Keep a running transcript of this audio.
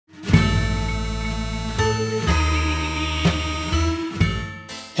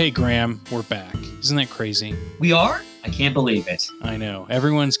Hey, Graham, we're back. Isn't that crazy? We are? I can't believe it. I know.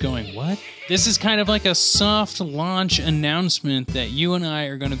 Everyone's going, what? This is kind of like a soft launch announcement that you and I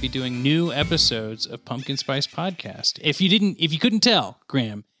are going to be doing new episodes of Pumpkin Spice Podcast. If you couldn't tell,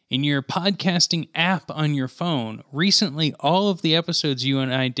 Graham, in your podcasting app on your phone, recently all of the episodes you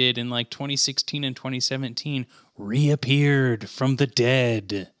and I did in like 2016 and 2017 reappeared from the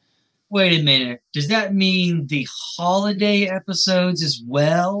dead. Wait a minute. Does that mean the holiday episodes as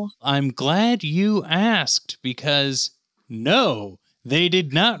well? I'm glad you asked because no, they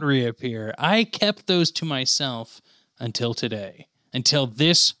did not reappear. I kept those to myself until today, until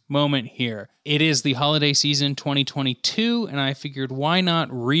this moment here. It is the holiday season 2022, and I figured why not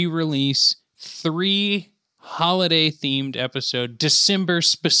re-release 3 holiday-themed episodes,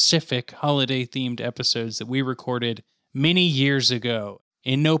 December-specific holiday-themed episodes that we recorded many years ago.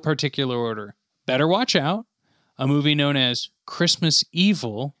 In no particular order. Better Watch Out, a movie known as Christmas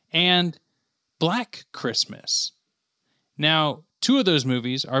Evil, and Black Christmas. Now, 2 of those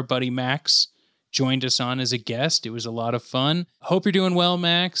movies, our buddy Max joined us on as a guest. It was a lot of fun. Hope you're doing well,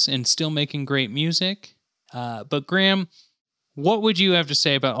 Max, and still making great music. But Graham, what would you have to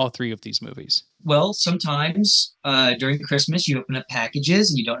say about all 3 of these movies? Well, sometimes during Christmas, you open up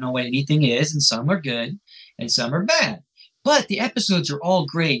packages and you don't know what anything is, and some are good and some are bad. But the episodes are all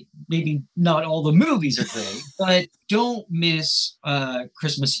great. Maybe not all the movies are great, but don't miss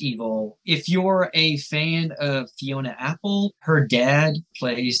Christmas Evil. If you're a fan of Fiona Apple, her dad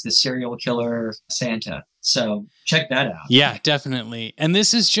plays the serial killer Santa. So check that out. Yeah, definitely. And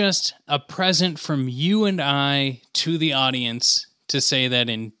this is just a present from you and I to the audience to say that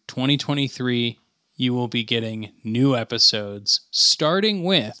in 2023, you will be getting new episodes, starting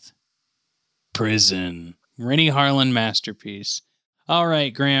with Prison. Renny Harlin masterpiece. All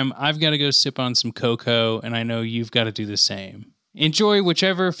right, Graham, I've got to go sip on some cocoa, and I know you've got to do the same. Enjoy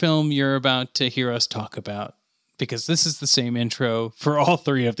whichever film you're about to hear us talk about, because this is the same intro for all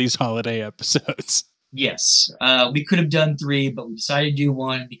 3 of these holiday episodes. Yes, we could have done 3, but we decided to do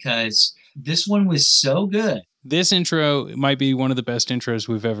 1 because this one was so good. This intro might be one of the best intros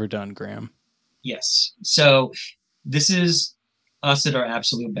we've ever done, Graham. Yes, so this is us at our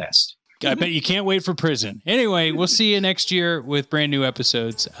absolute best. I bet you can't wait for Prison. Anyway, we'll see you next year with brand new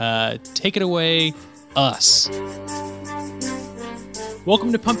episodes. Take it away, us.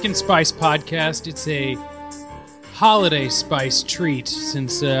 Welcome to Pumpkin Spice Podcast. It's a holiday spice treat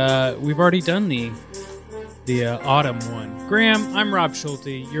since we've already done the autumn one. Graham, I'm Rob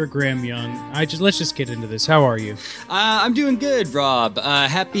Schulte. You're Graham Young. Let's just get into this. How are you? I'm doing good, Rob.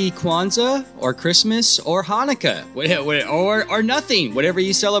 Happy Kwanzaa or Christmas or Hanukkah or nothing. Whatever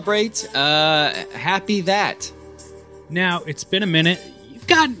you celebrate, happy that. Now, it's been a minute. You've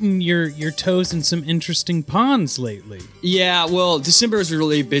gotten your toes in some interesting ponds lately. Yeah, well, December was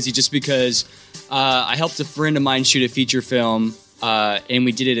really busy just because I helped a friend of mine shoot a feature film, and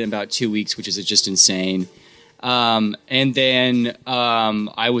we did it in about 2 weeks, which is just insane. And then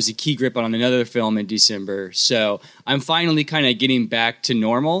I was a key grip on another film in December. So I'm finally kind of getting back to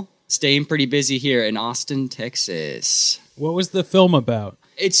normal, staying pretty busy here in Austin, Texas. What was the film about?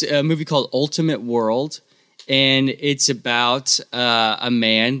 It's a movie called Ultimate World, and it's about a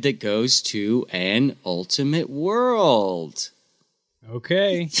man that goes to an ultimate world.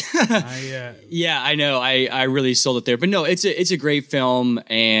 Okay. Yeah, I know. I really sold it there. But no, it's a great film,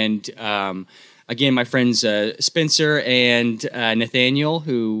 and again, my friends Spencer and Nathaniel,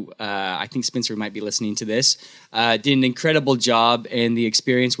 who I think Spencer might be listening to this, did an incredible job, and the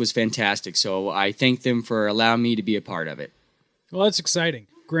experience was fantastic. So I thank them for allowing me to be a part of it. Well, that's exciting.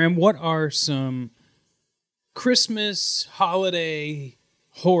 Graham, what are some Christmas holiday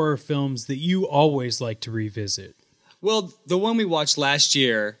horror films that you always like to revisit? Well, the one we watched last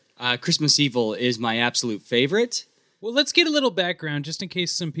year, Christmas Evil, is my absolute favorite. Well, let's get a little background, just in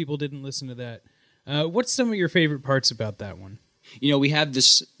case some people didn't listen to that. What's some of your favorite parts about that one? You know, we have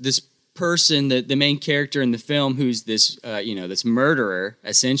this person, the main character in the film, who's this this murderer,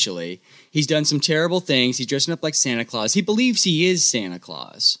 essentially. He's done some terrible things. He's dressing up like Santa Claus. He believes he is Santa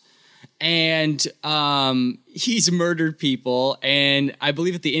Claus. And he's murdered people. And I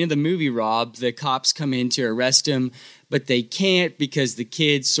believe at the end of the movie, Rob, the cops come in to arrest him, but they can't because the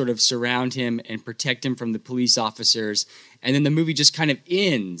kids sort of surround him and protect him from the police officers. And then the movie just kind of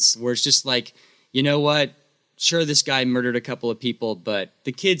ends, where it's just like, you know what? Sure, this guy murdered a couple of people, but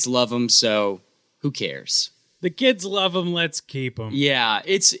the kids love him, so who cares? The kids love him, let's keep him. Yeah,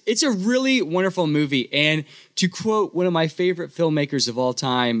 it's a really wonderful movie. And to quote one of my favorite filmmakers of all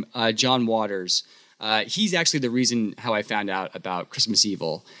time, John Waters, he's actually the reason how I found out about Christmas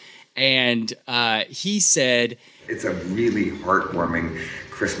Evil. And he said, it's a really heartwarming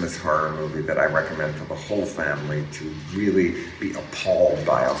Christmas horror movie that I recommend for the whole family to really be appalled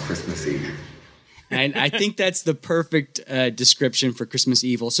by on Christmas Eve. And I think that's the perfect description for Christmas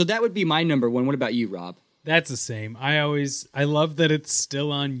Evil. So that would be my number one. What about you, Rob? That's the same. I love that it's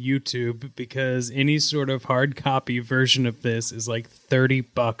still on YouTube because any sort of hard copy version of this is like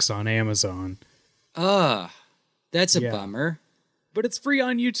 $30 on Amazon. That's a bummer. But it's free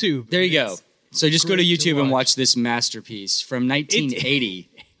on YouTube. There you go. So just go to YouTube and watch this masterpiece from 1980,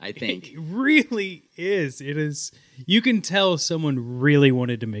 I think. It really is. It is. You can tell someone really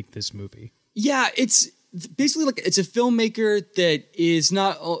wanted to make this movie. Yeah, it's basically like it's a filmmaker that is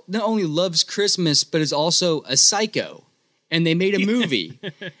not only loves Christmas, but is also a psycho. And they made a movie.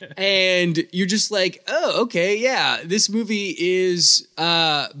 And you're just like, oh, okay, yeah, this movie is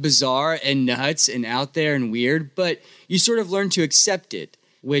bizarre and nuts and out there and weird, but you sort of learn to accept it,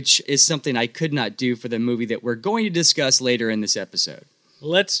 which is something I could not do for the movie that we're going to discuss later in this episode.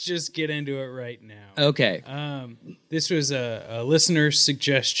 Let's just get into it right now. Okay. This was a listener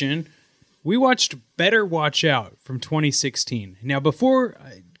suggestion. We watched Better Watch Out from 2016. Now, before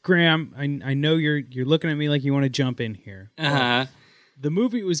Graham, I know you're looking at me like you want to jump in here. Uh-huh. The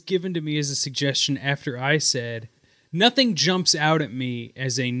movie was given to me as a suggestion after I said, nothing jumps out at me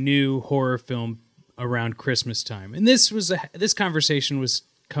as a new horror film around Christmas time. And this conversation was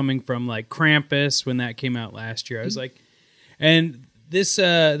coming from like Krampus when that came out last year. I was like, and this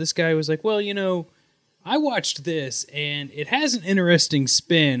guy was like, well, you know, I watched this and it has an interesting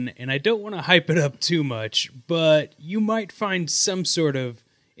spin and I don't want to hype it up too much, but you might find some sort of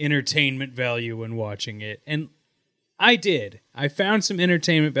entertainment value when watching it. And I did. I found some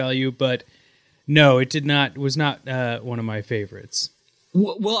entertainment value, but no, it was not one of my favorites.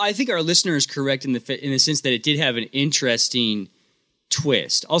 Well, I think our listener is correct in the sense that it did have an interesting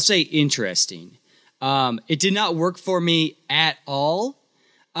twist. I'll say interesting. It did not work for me at all.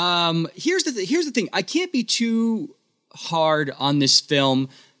 Here's the thing. I can't be too hard on this film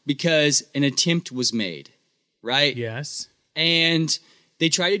because an attempt was made, right? Yes. And they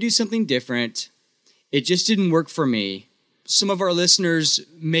tried to do something different. It just didn't work for me. Some of our listeners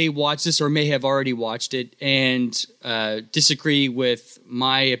may watch this or may have already watched it and disagree with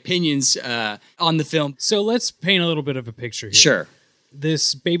my opinions on the film. So let's paint a little bit of a picture here. Sure.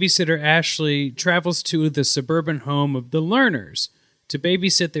 This babysitter, Ashley, travels to the suburban home of the Lerners to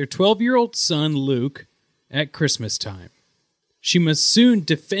babysit their 12-year-old son, Luke, at Christmas time. She must soon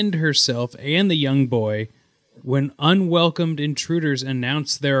defend herself and the young boy when unwelcomed intruders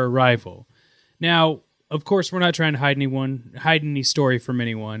announce their arrival. Now, of course, we're not trying to hide any story from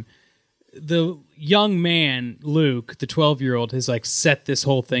anyone. The young man, Luke, the 12-year-old, has like set this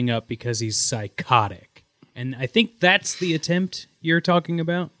whole thing up because he's psychotic. And I think that's the attempt you're talking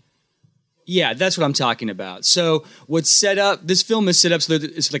about. Yeah, that's what I'm talking about. So what's set up, this film is set up so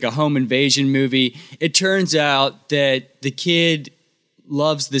that it's like a home invasion movie. It turns out that the kid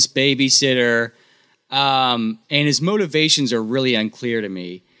loves this babysitter, and his motivations are really unclear to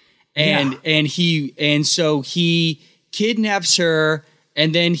me. And so he kidnaps her,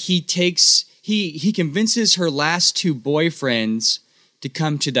 and then he convinces her last two boyfriends to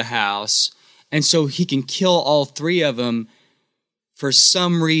come to the house, and so he can kill all three of them for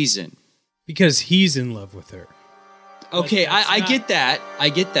some reason. Because he's in love with her. Okay, I get that. I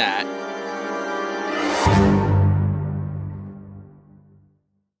get that.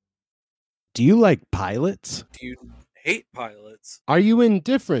 Do you like pilots? Do you hate pilots? Are you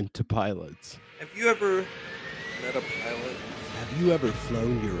indifferent to pilots? Have you ever met a pilot? Have you ever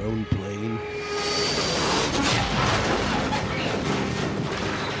flown your own plane?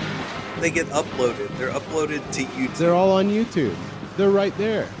 They get uploaded. They're uploaded to YouTube. They're all on YouTube. They're right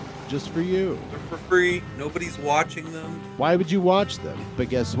there, just for you. They're for free. Nobody's watching them. Why would you watch them? But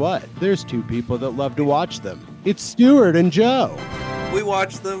guess what? There's two people that love to watch them. It's Stuart and Joe. We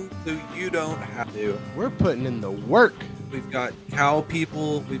watch them so you don't have to. We're putting in the work. We've got cow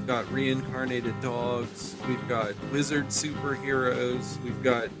people. We've got reincarnated dogs. We've got wizard superheroes. We've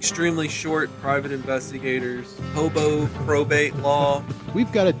got extremely short private investigators. Hobo probate law.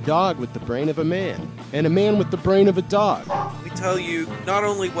 We've got a dog with the brain of a man and a man with the brain of a dog. We tell you not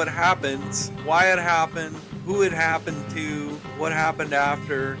only what happens, why it happened, who it happened to, what happened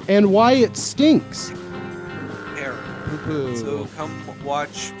after, and why it stinks. Error. Poo-poo. So come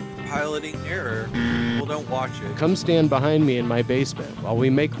watch Piloting Error. Well, don't watch it. Come stand behind me in my basement while we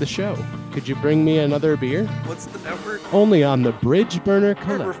make the show. Could you bring me another beer? What's the network? Only on the Bridge Burner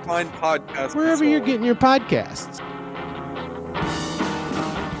Wherever Collect. fine podcasts. Wherever you're getting your podcasts.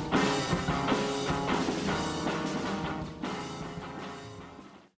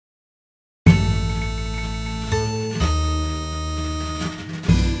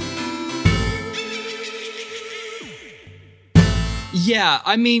 Yeah,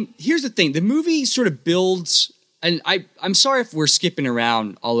 I mean, here's the thing. The movie sort of builds, and I'm sorry if we're skipping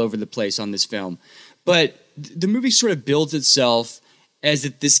around all over the place on this film, but the movie sort of builds itself as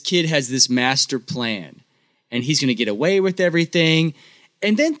if this kid has this master plan, and he's going to get away with everything,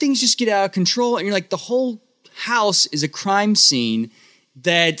 and then things just get out of control, and you're like, the whole house is a crime scene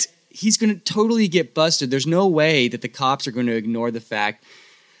that he's going to totally get busted. There's no way that the cops are going to ignore the fact.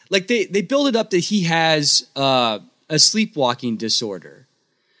 Like, they build it up that he has a sleepwalking disorder.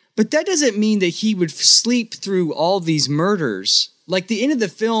 But that doesn't mean that he would sleep through all these murders. Like, the end of the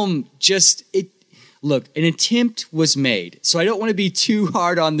film look, an attempt was made. So I don't want to be too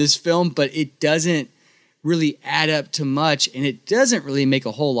hard on this film, but it doesn't really add up to much, and it doesn't really make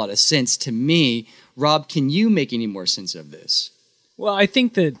a whole lot of sense to me. Rob, can you make any more sense of this? Well, I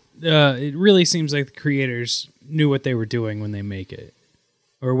think that it really seems like the creators knew what they were doing when they make it,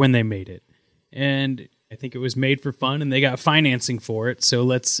 or when they made it. And I think it was made for fun, and they got financing for it, so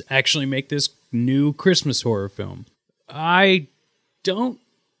let's actually make this new Christmas horror film. I don't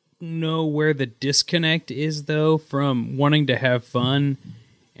know where the disconnect is, though, from wanting to have fun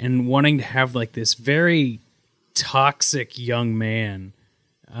and wanting to have, like, this very toxic young man.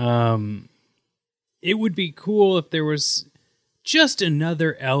 It would be cool if there was just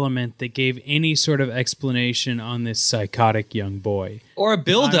another element that gave any sort of explanation on this psychotic young boy. Or a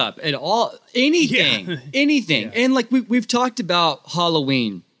build-up at all. Anything. Yeah. Anything. Yeah. And like we've talked about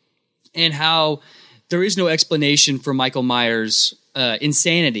Halloween and how there is no explanation for Michael Myers'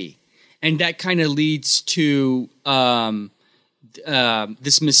 insanity. And that kind of leads to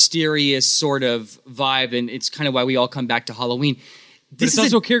this mysterious sort of vibe. And it's kind of why we all come back to Halloween. But it's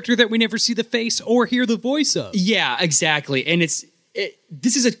also a character that we never see the face or hear the voice of. Yeah, exactly. And this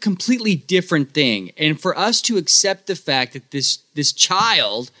is a completely different thing. And for us to accept the fact that this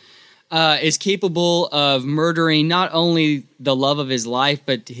child is capable of murdering not only the love of his life,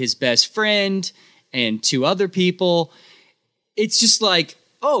 but his best friend and 2 other people, it's just like,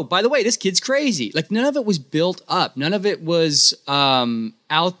 oh, by the way, this kid's crazy. Like, none of it was built up. None of it was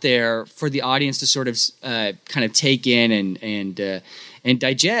out there for the audience to sort of kind of take in and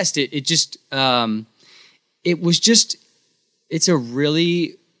digest. It just it's a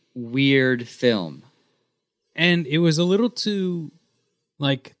really weird film. And it was a little too,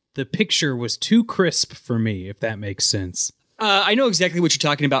 like, the picture was too crisp for me, if that makes sense. I know exactly what you're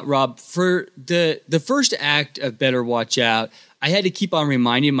talking about, Rob. For the first act of Better Watch Out, I had to keep on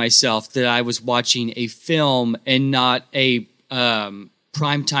reminding myself that I was watching a film and not a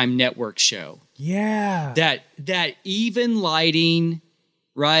primetime network show. Yeah. That even lighting,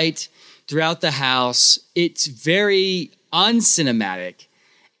 right, throughout the house, it's very uncinematic,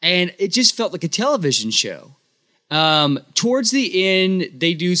 and it just felt like a television show. Towards the end,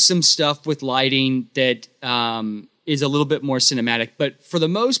 they do some stuff with lighting that is a little bit more cinematic, but for the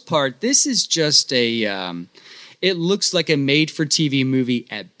most part, this is just it looks like a made-for-TV movie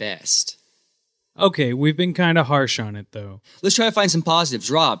at best. Okay, we've been kind of harsh on it, though. Let's try to find some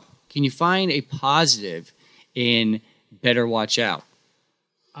positives. Rob, can you find a positive in Better Watch Out?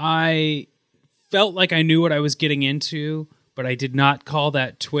 I felt like I knew what I was getting into, but I did not call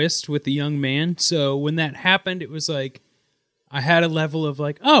that twist with the young man. So when that happened, it was like I had a level of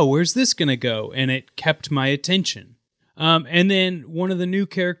like, oh, where's this going to go? And it kept my attention. And then one of the new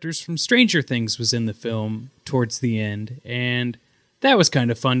characters from Stranger Things was in the film towards the end. And that was kind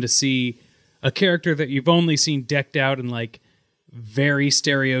of fun to see a character that you've only seen decked out in like very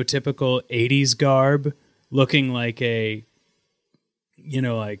stereotypical 80s garb, looking like a, you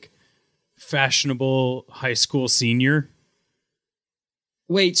know, like fashionable high school senior.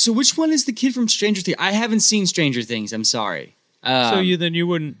 Wait, so which one is the kid from Stranger Things? I haven't seen Stranger Things. I'm sorry. So you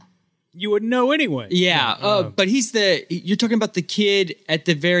wouldn't know anyway. Yeah, but you're talking about the kid at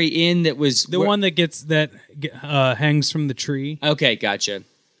the very end that was the one that hangs from the tree. Okay, gotcha.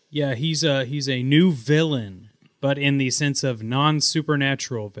 Yeah, he's a new villain, but in the sense of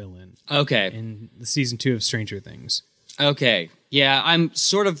non-supernatural villain. Okay. In the season 2 of Stranger Things. Okay. Yeah, I'm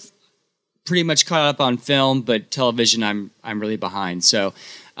sort of pretty much caught up on film, but television I'm really behind. So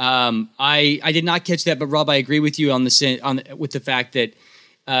I did not catch that, but Rob, I agree with you with the fact that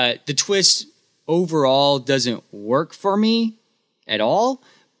the twist overall doesn't work for me at all,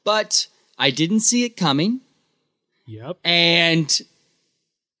 but I didn't see it coming. Yep. And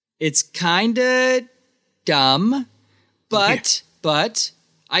it's kind of dumb, but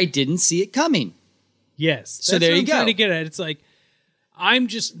I didn't see it coming. Yes. So there you go. Trying to get at. It's like I'm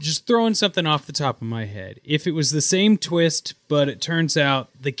just throwing something off the top of my head. If it was the same twist, but it turns out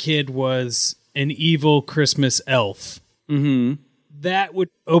the kid was an evil Christmas elf, that would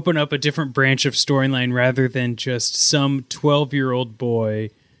open up a different branch of storyline rather than just some 12-year-old boy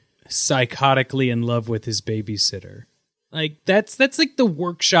psychotically in love with his babysitter. Like that's like the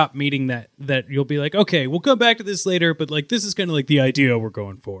workshop meeting that you'll be like, okay, we'll come back to this later, but like this is kind of like the idea we're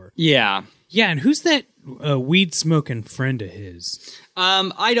going for. Yeah. Yeah, and who's that weed smoking friend of his?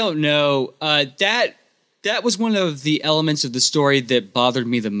 I don't know. That was one of the elements of the story that bothered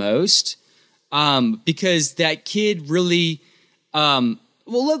me the most, because that kid really.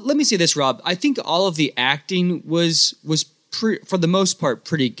 Let me say this, Rob. I think all of the acting was for the most part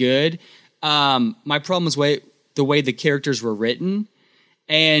pretty good. My problem was the way the characters were written,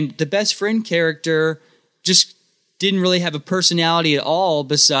 and the best friend character just didn't really have a personality at all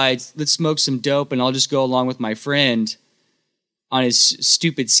besides let's smoke some dope and I'll just go along with my friend on his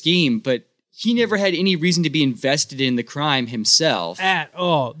stupid scheme. But he never had any reason to be invested in the crime himself. At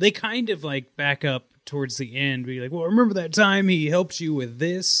all. They kind of like back up towards the end, be like, well, remember that time he helped you with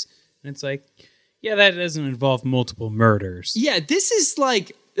this? And it's like, yeah, that doesn't involve multiple murders. Yeah, this is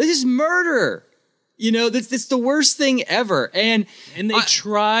murder. You know, that's the worst thing ever. And they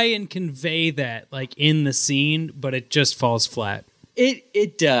try and convey that like in the scene, but it just falls flat.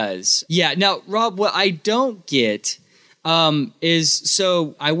 It does. Yeah. Now, Rob, what I don't get is,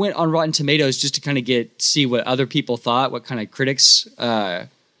 so I went on Rotten Tomatoes just to kind of see what other people thought, what kind of critics'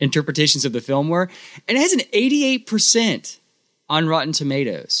 interpretations of the film were, and it has an 88% on Rotten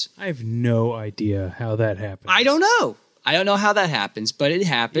Tomatoes. I have no idea how that happens. I don't know how that happens, but it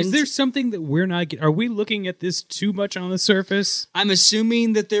happens. Is there something that we're not getting? Are we looking at this too much on the surface? I'm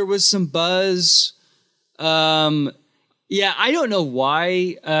assuming that there was some buzz. Yeah, I don't know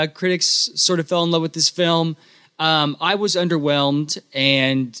why critics sort of fell in love with this film. I was underwhelmed,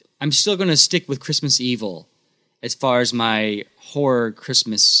 and I'm still going to stick with Christmas Evil as far as my horror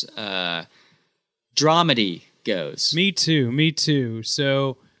Christmas dramedy goes. Me too.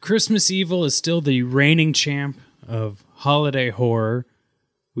 So Christmas Evil is still the reigning champ of holiday horror.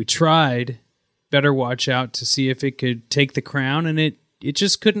 We tried Better Watch Out to see if it could take the crown, and it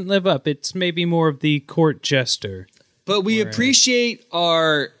just couldn't live up. It's maybe more of the court jester. But we appreciate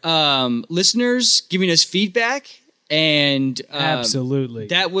our listeners giving us feedback, and absolutely,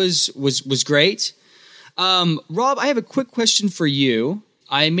 that was great. Rob, I have a quick question for you.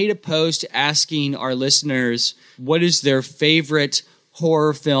 I made a post asking our listeners what is their favorite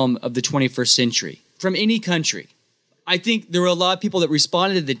horror film of the 21st century from any country. I think there were a lot of people that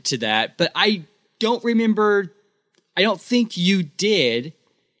responded to that, but I don't remember. I don't think you did.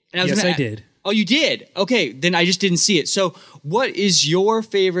 And Yes, I did. Oh, you did? Okay, then I just didn't see it. So what is your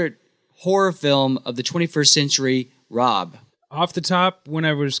favorite horror film of the 21st century, Rob? Off the top, when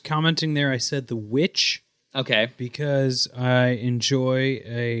I was commenting there, I said The Witch. Okay. Because I enjoy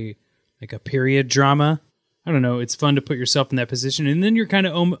a period drama. I don't know, it's fun to put yourself in that position, and then you're kind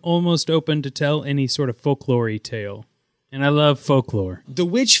of almost open to tell any sort of folklore-y tale. And I love folklore. The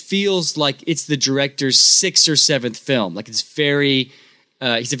Witch feels like it's the director's 6th or 7th film. Like it's very...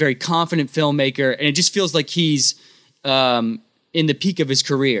 he's a very confident filmmaker, and it just feels like he's in the peak of his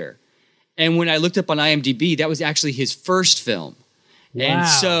career. And when I looked up on IMDb, that was actually his first film. Wow. And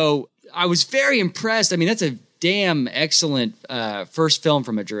so I was very impressed. I mean, that's a damn excellent first film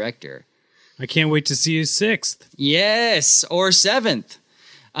from a director. I can't wait to see his 6th. Yes, or 7th.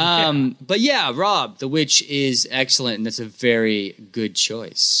 But yeah, Rob, The Witch is excellent, and that's a very good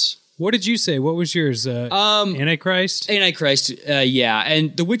choice. What did you say? What was yours? Antichrist? Antichrist, yeah.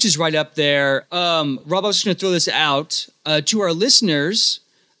 And The Witch is right up there. Rob, I was just going to throw this out to our listeners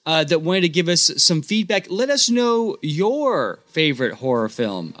that wanted to give us some feedback. Let us know your favorite horror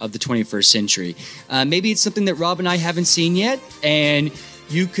film of the 21st century. Maybe it's something that Rob and I haven't seen yet, and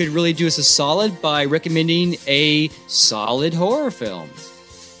you could really do us a solid by recommending a solid horror film.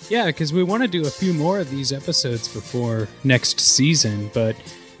 Yeah, because we want to do a few more of these episodes before next season, but...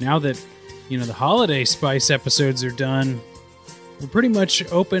 now that, the holiday spice episodes are done, we're pretty much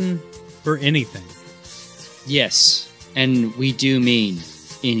open for anything. Yes, and we do mean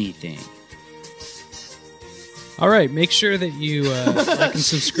anything. All right, make sure that you like and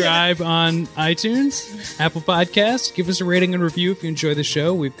subscribe on iTunes, Apple Podcasts. Give us a rating and review if you enjoy the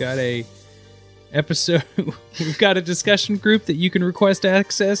show. We've got a discussion group that you can request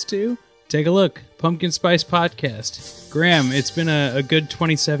access to. Take a look. Pumpkin Spice Podcast. Graham, it's been a good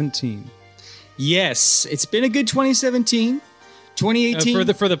 2017. Yes, it's been a good 2017. 2018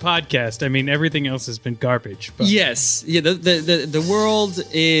 for the podcast. I mean, everything else has been garbage. But. Yes, yeah. The world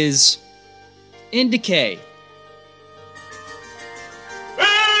is in decay.